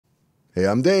Hey,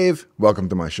 I'm Dave. Welcome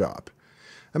to my shop.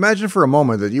 Imagine for a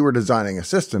moment that you were designing a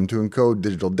system to encode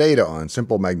digital data on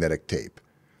simple magnetic tape.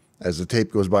 As the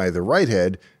tape goes by the write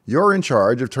head, you're in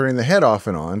charge of turning the head off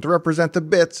and on to represent the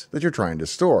bits that you're trying to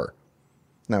store.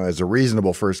 Now, as a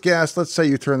reasonable first guess, let's say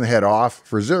you turn the head off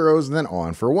for zeros and then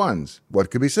on for ones.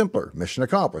 What could be simpler? Mission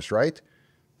accomplished, right?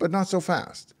 But not so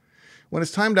fast. When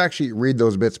it's time to actually read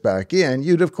those bits back in,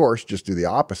 you'd of course just do the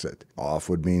opposite. Off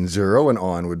would mean 0 and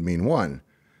on would mean 1.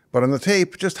 But on the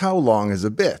tape, just how long is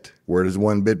a bit? Where does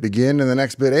one bit begin and the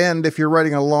next bit end if you're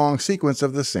writing a long sequence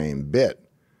of the same bit?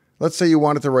 Let's say you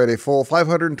wanted to write a full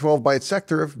 512-byte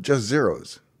sector of just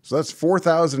zeros. So that's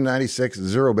 4,096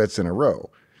 zero bits in a row.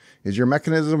 Is your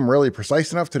mechanism really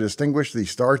precise enough to distinguish the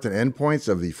start and end points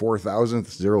of the 4,000th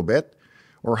zero bit?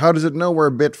 Or how does it know where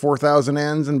bit 4,000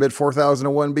 ends and bit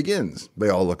 4,001 begins? They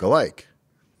all look alike.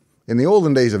 In the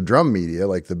olden days of drum media,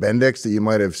 like the Bendix that you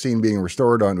might have seen being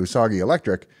restored on Usagi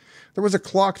Electric, there was a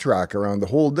clock track around the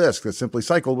whole disk that simply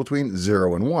cycled between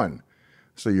 0 and 1.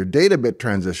 So your data bit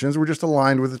transitions were just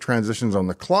aligned with the transitions on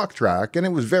the clock track, and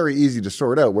it was very easy to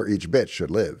sort out where each bit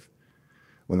should live.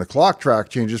 When the clock track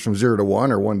changes from 0 to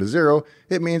 1 or 1 to 0,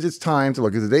 it means it's time to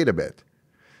look at the data bit.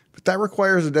 But that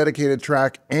requires a dedicated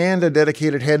track and a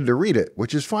dedicated head to read it,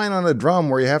 which is fine on a drum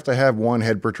where you have to have one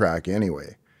head per track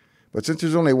anyway. But since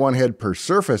there's only one head per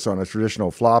surface on a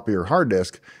traditional floppy or hard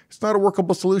disk, it's not a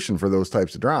workable solution for those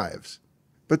types of drives.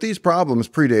 But these problems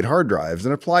predate hard drives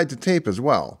and applied to tape as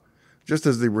well. Just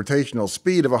as the rotational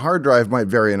speed of a hard drive might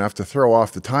vary enough to throw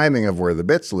off the timing of where the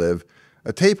bits live,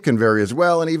 a tape can vary as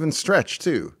well and even stretch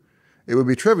too. It would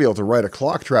be trivial to write a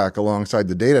clock track alongside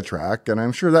the data track, and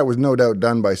I'm sure that was no doubt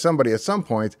done by somebody at some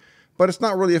point, but it's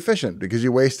not really efficient because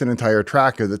you waste an entire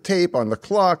track of the tape on the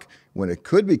clock when it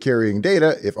could be carrying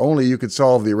data if only you could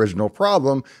solve the original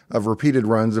problem of repeated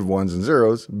runs of ones and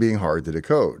zeros being hard to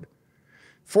decode.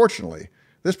 Fortunately,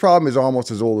 this problem is almost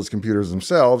as old as computers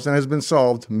themselves and has been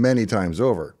solved many times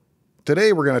over.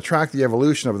 Today we're going to track the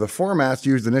evolution of the formats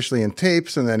used initially in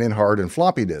tapes and then in hard and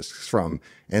floppy disks, from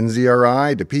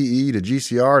NRZI to PE to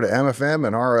GCR to MFM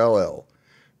and RLL.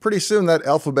 Pretty soon that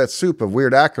alphabet soup of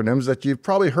weird acronyms that you've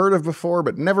probably heard of before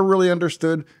but never really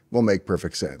understood will make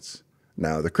perfect sense.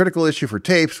 Now, the critical issue for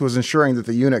tapes was ensuring that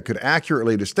the unit could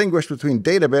accurately distinguish between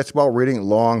data bits while reading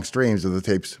long streams of the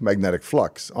tape's magnetic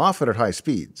flux, often at high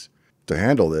speeds. To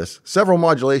handle this, several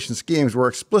modulation schemes were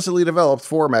explicitly developed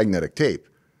for magnetic tape.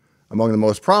 Among the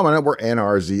most prominent were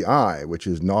NRZI, which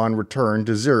is non-return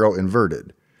to zero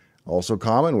inverted. Also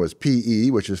common was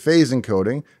PE, which is phase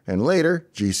encoding, and later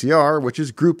GCR, which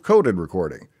is group-coded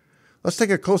recording. Let's take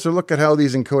a closer look at how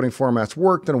these encoding formats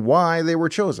worked and why they were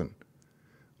chosen.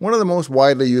 One of the most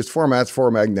widely used formats for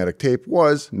magnetic tape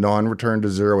was non-return to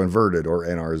zero inverted, or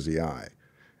NRZI.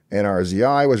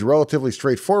 NRZI was relatively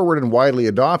straightforward and widely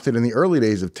adopted in the early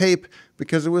days of tape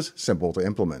because it was simple to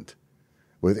implement.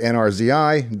 With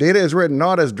NRZI, data is written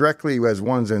not as directly as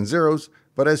ones and zeros,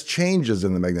 but as changes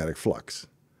in the magnetic flux.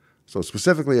 So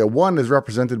specifically, a 1 is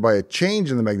represented by a change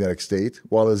in the magnetic state,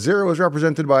 while a 0 is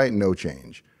represented by no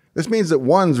change. This means that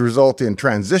 1s result in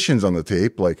transitions on the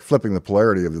tape, like flipping the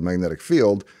polarity of the magnetic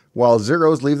field, while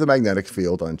zeros leave the magnetic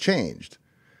field unchanged.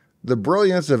 The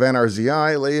brilliance of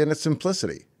NRZI lay in its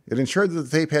simplicity. It ensured that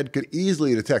the tape head could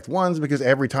easily detect 1s because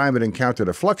every time it encountered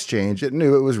a flux change, it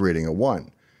knew it was reading a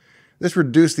 1. This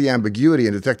reduced the ambiguity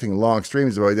in detecting long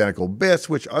streams of identical bits,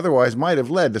 which otherwise might have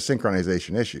led to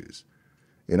synchronization issues.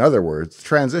 In other words,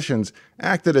 transitions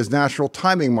acted as natural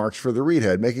timing marks for the read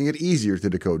head, making it easier to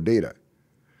decode data.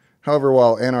 However,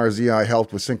 while NRZI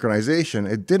helped with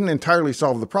synchronization, it didn't entirely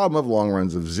solve the problem of long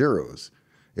runs of zeros.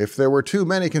 If there were too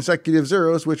many consecutive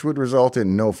zeros, which would result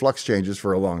in no flux changes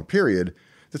for a long period,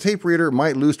 the tape reader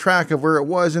might lose track of where it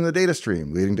was in the data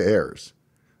stream, leading to errors.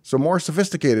 So more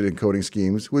sophisticated encoding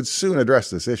schemes would soon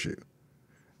address this issue.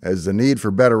 As the need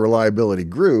for better reliability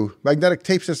grew, magnetic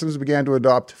tape systems began to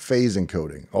adopt phase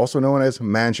encoding, also known as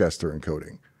Manchester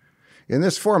encoding. In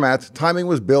this format, timing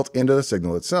was built into the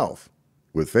signal itself.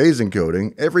 With phase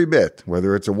encoding, every bit,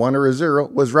 whether it's a 1 or a 0,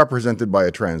 was represented by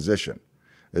a transition.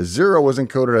 A 0 was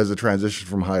encoded as a transition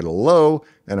from high to low,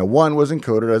 and a 1 was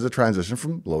encoded as a transition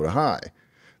from low to high.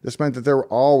 This meant that there were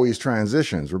always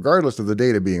transitions, regardless of the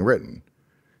data being written.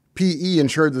 PE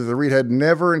ensured that the read head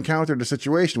never encountered a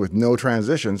situation with no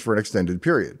transitions for an extended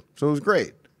period, so it was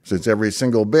great. Since every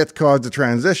single bit caused a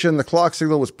transition, the clock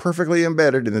signal was perfectly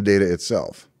embedded in the data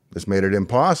itself. This made it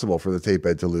impossible for the tape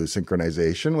head to lose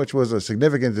synchronization, which was a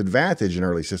significant advantage in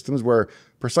early systems where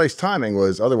precise timing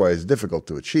was otherwise difficult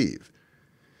to achieve.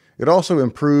 It also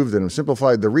improved and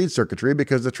simplified the read circuitry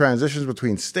because the transitions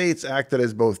between states acted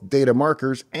as both data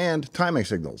markers and timing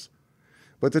signals.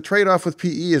 But the trade-off with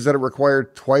PE is that it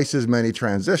required twice as many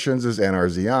transitions as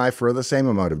NRZI for the same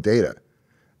amount of data.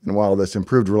 And while this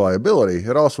improved reliability,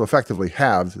 it also effectively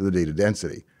halved the data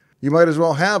density. You might as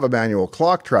well have a manual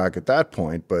clock track at that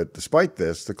point, but despite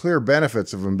this, the clear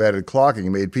benefits of embedded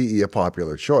clocking made PE a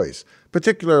popular choice,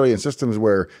 particularly in systems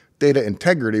where data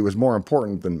integrity was more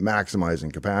important than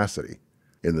maximizing capacity.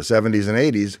 In the 70s and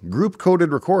 80s,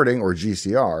 group-coded recording, or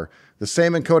GCR, the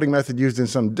same encoding method used in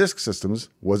some disk systems,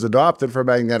 was adopted for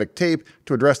magnetic tape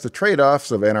to address the trade-offs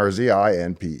of NRZI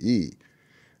and PE.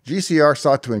 GCR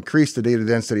sought to increase the data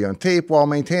density on tape while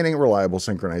maintaining reliable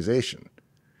synchronization.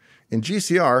 In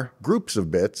GCR, groups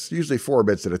of bits, usually 4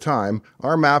 bits at a time,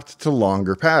 are mapped to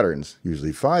longer patterns,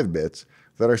 usually 5 bits,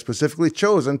 that are specifically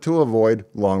chosen to avoid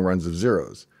long runs of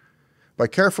zeros. By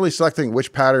carefully selecting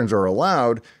which patterns are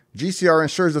allowed, GCR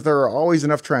ensures that there are always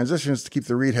enough transitions to keep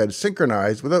the read head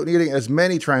synchronized without needing as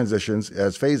many transitions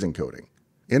as phase encoding.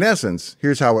 In essence,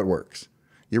 here's how it works.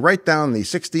 You write down the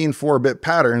 16 4-bit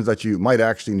patterns that you might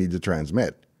actually need to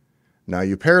transmit. Now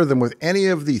you pair them with any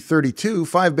of the 32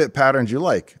 5-bit patterns you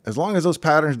like, as long as those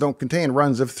patterns don't contain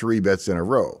runs of 3 bits in a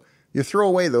row. You throw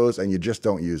away those and you just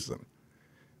don't use them.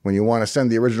 When you want to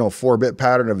send the original 4-bit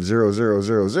pattern of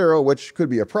 0000, which could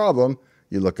be a problem,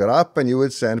 you look it up and you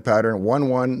would send pattern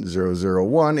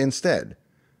 11001 instead.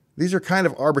 These are kind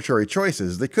of arbitrary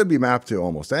choices. They could be mapped to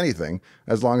almost anything,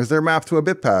 as long as they're mapped to a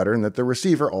bit pattern that the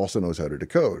receiver also knows how to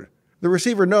decode. The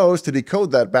receiver knows to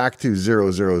decode that back to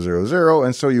 0000,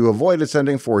 and so you avoided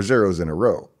sending 4 zeros in a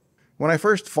row. When I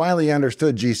first finally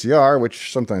understood GCR,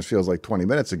 which sometimes feels like 20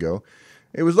 minutes ago,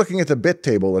 it was looking at the bit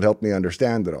table that helped me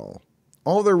understand it all.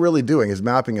 All they're really doing is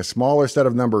mapping a smaller set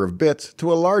of number of bits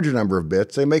to a larger number of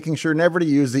bits and making sure never to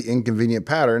use the inconvenient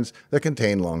patterns that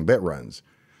contain long bit runs.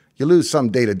 You lose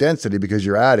some data density because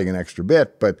you're adding an extra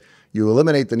bit, but you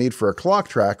eliminate the need for a clock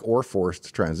track or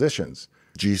forced transitions.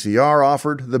 GCR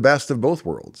offered the best of both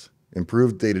worlds.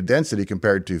 Improved data density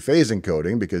compared to phase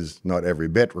encoding because not every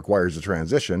bit requires a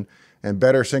transition, and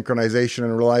better synchronization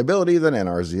and reliability than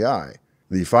NRZI.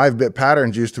 The 5-bit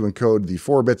patterns used to encode the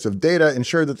 4 bits of data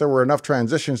ensured that there were enough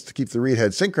transitions to keep the read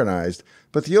head synchronized,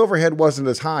 but the overhead wasn't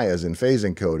as high as in phase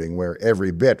encoding where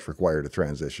every bit required a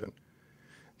transition.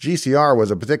 GCR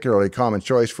was a particularly common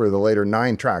choice for the later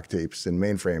 9-track tapes in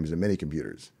mainframes and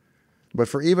minicomputers. But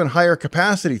for even higher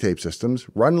capacity tape systems,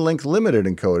 run-length limited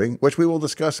encoding, which we will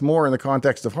discuss more in the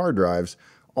context of hard drives,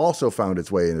 also found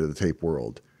its way into the tape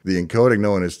world. The encoding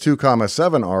known as 2,7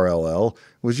 RLL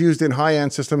was used in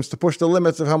high-end systems to push the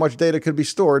limits of how much data could be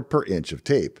stored per inch of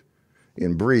tape.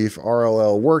 In brief,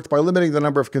 RLL worked by limiting the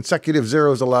number of consecutive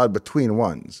zeros allowed between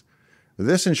ones.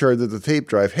 This ensured that the tape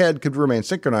drive head could remain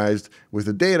synchronized with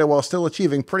the data while still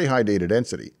achieving pretty high data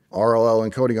density. RLL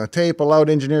encoding on tape allowed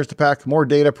engineers to pack more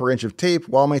data per inch of tape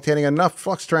while maintaining enough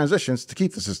flux transitions to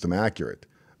keep the system accurate.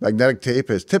 Magnetic tape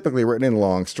is typically written in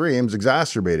long streams,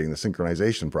 exacerbating the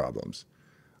synchronization problems.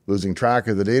 Losing track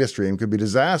of the data stream could be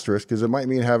disastrous because it might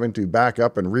mean having to back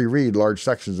up and reread large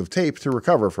sections of tape to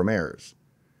recover from errors.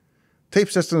 Tape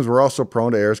systems were also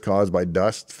prone to errors caused by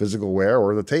dust, physical wear,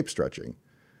 or the tape stretching.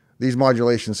 These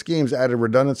modulation schemes added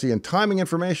redundancy and timing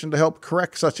information to help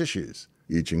correct such issues.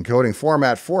 Each encoding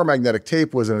format for magnetic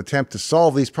tape was an attempt to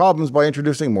solve these problems by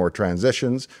introducing more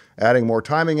transitions, adding more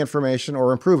timing information,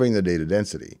 or improving the data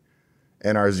density.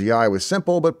 NRZI was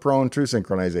simple but prone to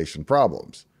synchronization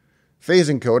problems.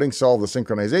 Phase encoding solved the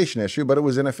synchronization issue, but it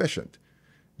was inefficient.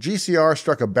 GCR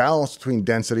struck a balance between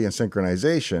density and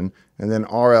synchronization, and then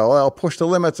RLL pushed the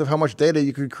limits of how much data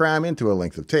you could cram into a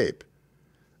length of tape.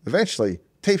 Eventually,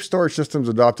 tape storage systems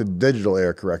adopted digital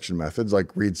error correction methods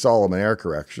like Reed-Solomon error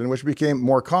correction, which became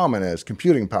more common as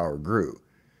computing power grew.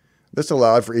 This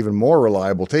allowed for even more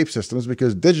reliable tape systems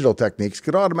because digital techniques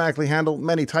could automatically handle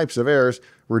many types of errors,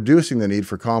 reducing the need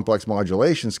for complex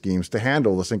modulation schemes to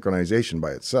handle the synchronization by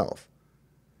itself.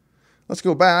 Let's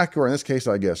go back, or in this case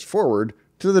I guess forward,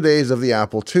 to the days of the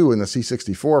Apple II and the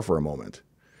C64 for a moment.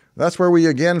 That's where we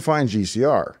again find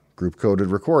GCR, group-coded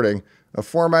recording, a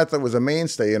format that was a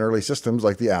mainstay in early systems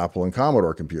like the Apple and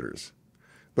Commodore computers.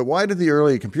 But why did the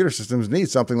early computer systems need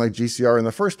something like GCR in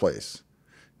the first place?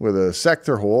 With a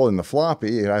sector hole in the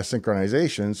floppy, it has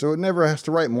synchronization, so it never has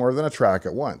to write more than a track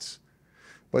at once.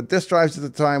 But disk drives at the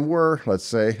time were, let's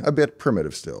say, a bit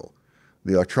primitive still.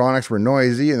 The electronics were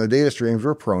noisy and the data streams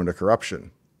were prone to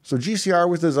corruption. So GCR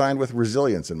was designed with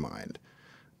resilience in mind.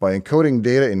 By encoding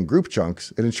data in group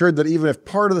chunks, it ensured that even if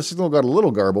part of the signal got a little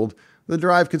garbled, the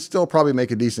drive could still probably make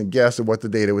a decent guess at what the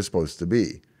data was supposed to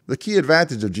be. The key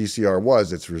advantage of GCR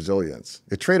was its resilience.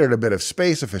 It traded a bit of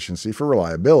space efficiency for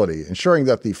reliability, ensuring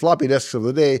that the floppy disks of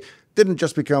the day didn't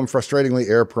just become frustratingly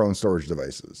error-prone storage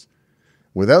devices.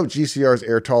 Without GCR's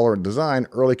air-tolerant design,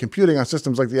 early computing on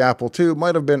systems like the Apple II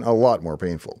might have been a lot more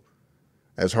painful.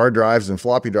 As hard drives and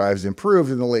floppy drives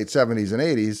improved in the late 70s and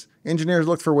 80s, engineers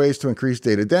looked for ways to increase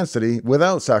data density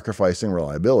without sacrificing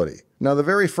reliability. Now, the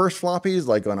very first floppies,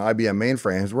 like on IBM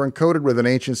mainframes, were encoded with an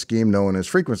ancient scheme known as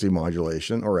frequency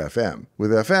modulation, or FM.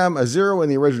 With FM, a zero in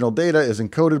the original data is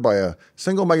encoded by a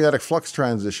single magnetic flux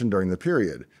transition during the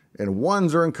period, and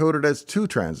ones are encoded as two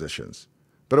transitions.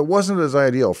 But it wasn't as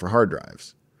ideal for hard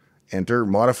drives. Enter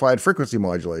modified frequency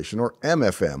modulation, or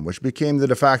MFM, which became the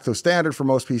de facto standard for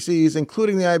most PCs,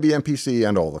 including the IBM PC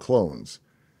and all the clones.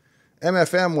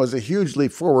 MFM was a huge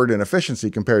leap forward in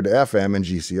efficiency compared to FM and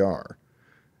GCR.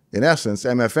 In essence,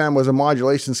 MFM was a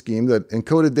modulation scheme that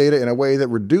encoded data in a way that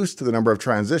reduced the number of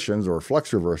transitions, or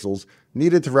flux reversals,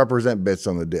 needed to represent bits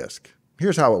on the disk.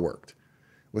 Here's how it worked.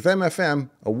 With MFM,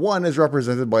 a 1 is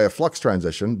represented by a flux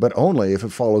transition, but only if it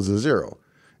follows a 0.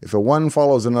 If a 1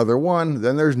 follows another 1,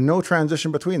 then there's no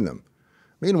transition between them.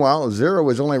 Meanwhile, 0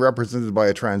 is only represented by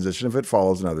a transition if it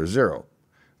follows another 0.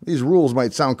 These rules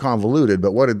might sound convoluted,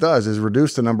 but what it does is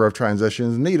reduce the number of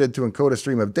transitions needed to encode a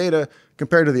stream of data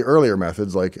compared to the earlier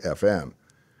methods like FM.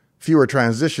 Fewer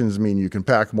transitions mean you can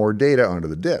pack more data onto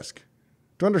the disk.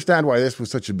 To understand why this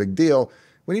was such a big deal,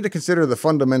 we need to consider the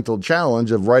fundamental challenge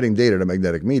of writing data to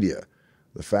magnetic media.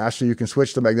 The faster you can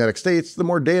switch to magnetic states, the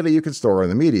more data you can store in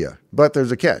the media. But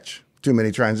there's a catch. Too many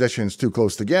transitions too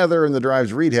close together, and the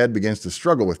drive's read head begins to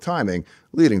struggle with timing,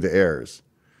 leading to errors.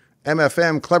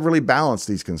 MFM cleverly balanced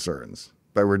these concerns.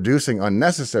 By reducing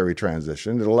unnecessary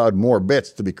transition, it allowed more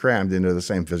bits to be crammed into the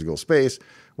same physical space,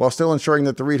 while still ensuring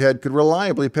that the read head could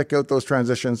reliably pick out those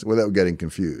transitions without getting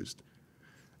confused.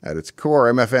 At its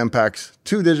core, MFM packs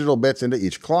 2 digital bits into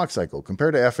each clock cycle,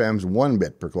 compared to FM's 1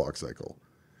 bit per clock cycle.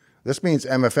 This means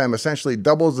MFM essentially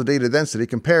doubles the data density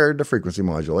compared to frequency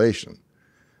modulation.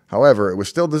 However, it was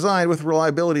still designed with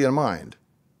reliability in mind.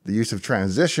 The use of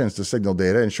transitions to signal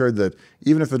data ensured that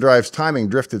even if the drive's timing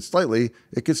drifted slightly,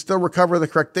 it could still recover the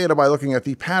correct data by looking at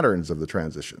the patterns of the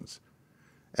transitions.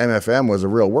 MFM was a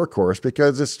real workhorse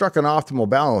because it struck an optimal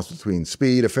balance between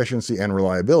speed, efficiency, and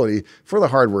reliability for the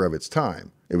hardware of its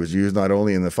time. It was used not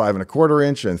only in the 5¼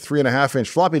 and 3½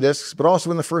 floppy disks, but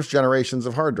also in the first generations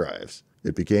of hard drives.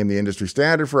 It became the industry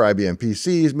standard for IBM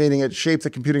PCs, meaning it shaped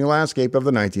the computing landscape of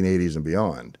the 1980s and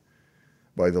beyond.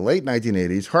 By the late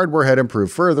 1980s, hardware had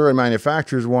improved further, and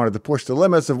manufacturers wanted to push the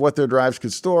limits of what their drives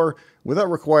could store without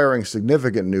requiring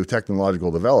significant new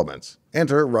technological developments.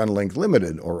 Enter Run-Link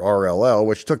Limited, or RLL,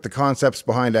 which took the concepts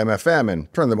behind MFM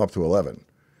and turned them up to 11.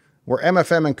 Where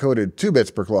MFM encoded 2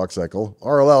 bits per clock cycle,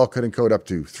 RLL could encode up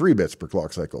to 3 bits per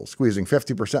clock cycle, squeezing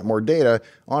 50% more data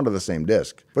onto the same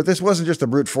disk. But this wasn't just a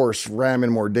brute force ram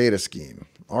in more data scheme.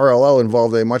 RLL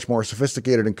involved a much more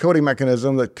sophisticated encoding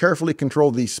mechanism that carefully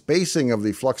controlled the spacing of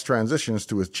the flux transitions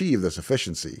to achieve this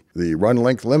efficiency. The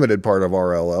run-length limited part of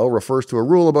RLL refers to a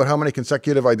rule about how many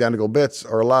consecutive identical bits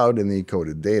are allowed in the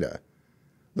encoded data.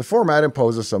 The format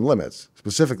imposes some limits.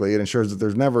 Specifically, it ensures that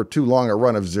there's never too long a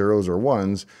run of zeros or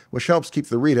ones, which helps keep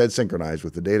the read head synchronized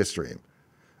with the data stream.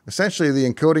 Essentially, the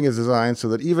encoding is designed so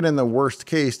that even in the worst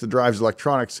case, the drive's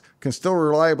electronics can still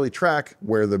reliably track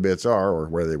where the bits are or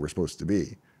where they were supposed to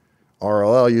be.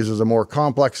 RLL uses a more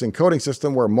complex encoding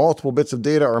system where multiple bits of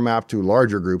data are mapped to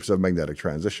larger groups of magnetic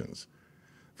transitions.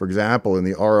 For example, in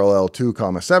the RLL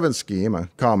 2,7 scheme, a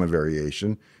common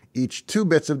variation, each 2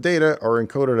 bits of data are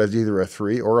encoded as either a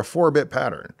 3 or a 4-bit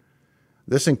pattern.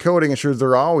 This encoding ensures there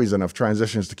are always enough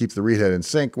transitions to keep the read head in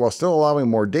sync while still allowing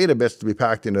more data bits to be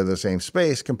packed into the same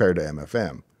space compared to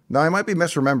MFM. Now, I might be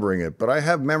misremembering it, but I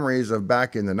have memories of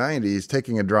back in the 90s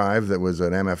taking a drive that was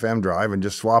an MFM drive and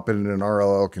just swapping it in an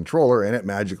RLL controller, and it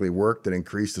magically worked and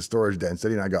increased the storage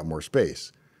density and I got more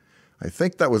space. I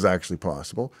think that was actually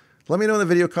possible. Let me know in the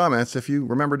video comments if you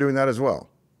remember doing that as well.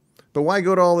 But why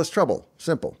go to all this trouble?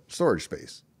 Simple. Storage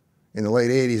space. In the late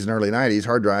 80s and early 90s,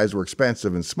 hard drives were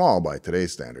expensive and small by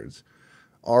today's standards.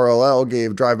 RLL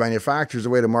gave drive manufacturers a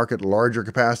way to market larger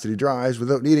capacity drives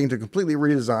without needing to completely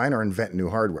redesign or invent new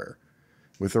hardware.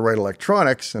 With the right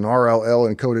electronics, an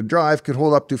RLL encoded drive could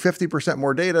hold up to 50%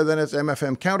 more data than its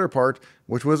MFM counterpart,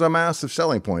 which was a massive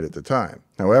selling point at the time.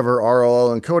 However,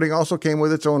 RLL encoding also came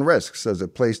with its own risks, as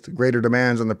it placed greater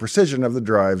demands on the precision of the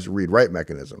drive's read-write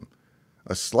mechanism.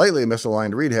 A slightly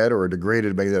misaligned read head or a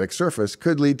degraded magnetic surface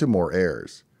could lead to more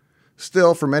errors.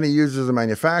 Still, for many users and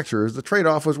manufacturers, the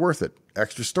trade-off was worth it: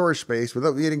 extra storage space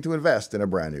without needing to invest in a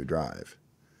brand new drive.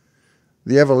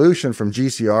 The evolution from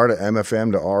GCR to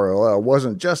MFM to RLL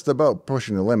wasn't just about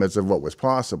pushing the limits of what was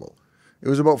possible. It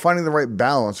was about finding the right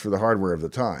balance for the hardware of the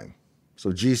time. So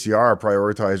GCR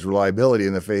prioritized reliability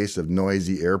in the face of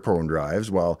noisy, air-prone drives,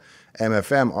 while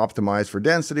MFM optimized for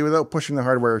density without pushing the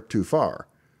hardware too far.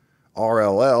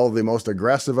 RLL, the most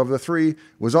aggressive of the three,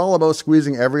 was all about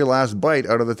squeezing every last bite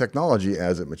out of the technology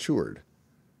as it matured.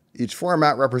 Each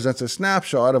format represents a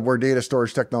snapshot of where data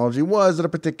storage technology was at a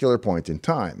particular point in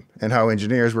time, and how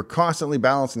engineers were constantly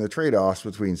balancing the trade-offs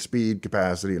between speed,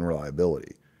 capacity, and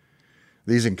reliability.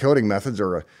 These encoding methods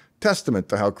are a testament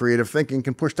to how creative thinking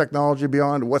can push technology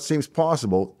beyond what seems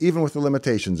possible, even with the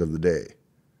limitations of the day.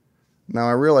 Now,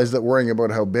 I realize that worrying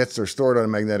about how bits are stored on a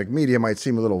magnetic media might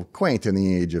seem a little quaint in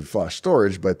the age of flash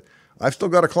storage, but I've still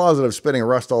got a closet of spinning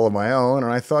rust all of my own,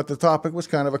 and I thought the topic was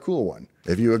kind of a cool one.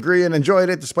 If you agree and enjoyed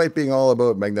it, despite being all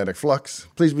about magnetic flux,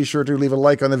 please be sure to leave a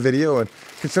like on the video and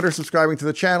consider subscribing to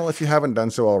the channel if you haven't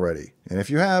done so already. And if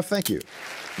you have, thank you.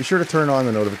 Be sure to turn on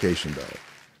the notification bell.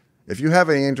 If you have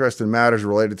any interest in matters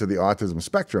related to the autism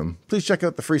spectrum, please check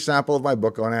out the free sample of my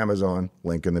book on Amazon,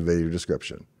 link in the video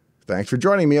description. Thanks for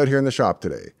joining me out here in the shop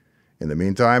today. In the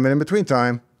meantime and in between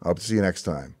time, I hope to see you next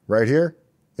time, right here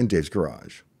in Dave's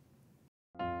Garage.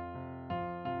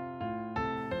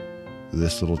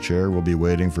 This little chair will be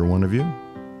waiting for one of you,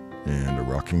 and a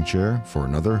rocking chair for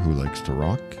another who likes to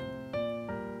rock,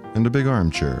 and a big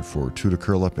armchair for two to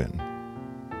curl up in.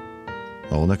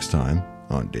 All next time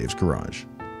on Dave's Garage.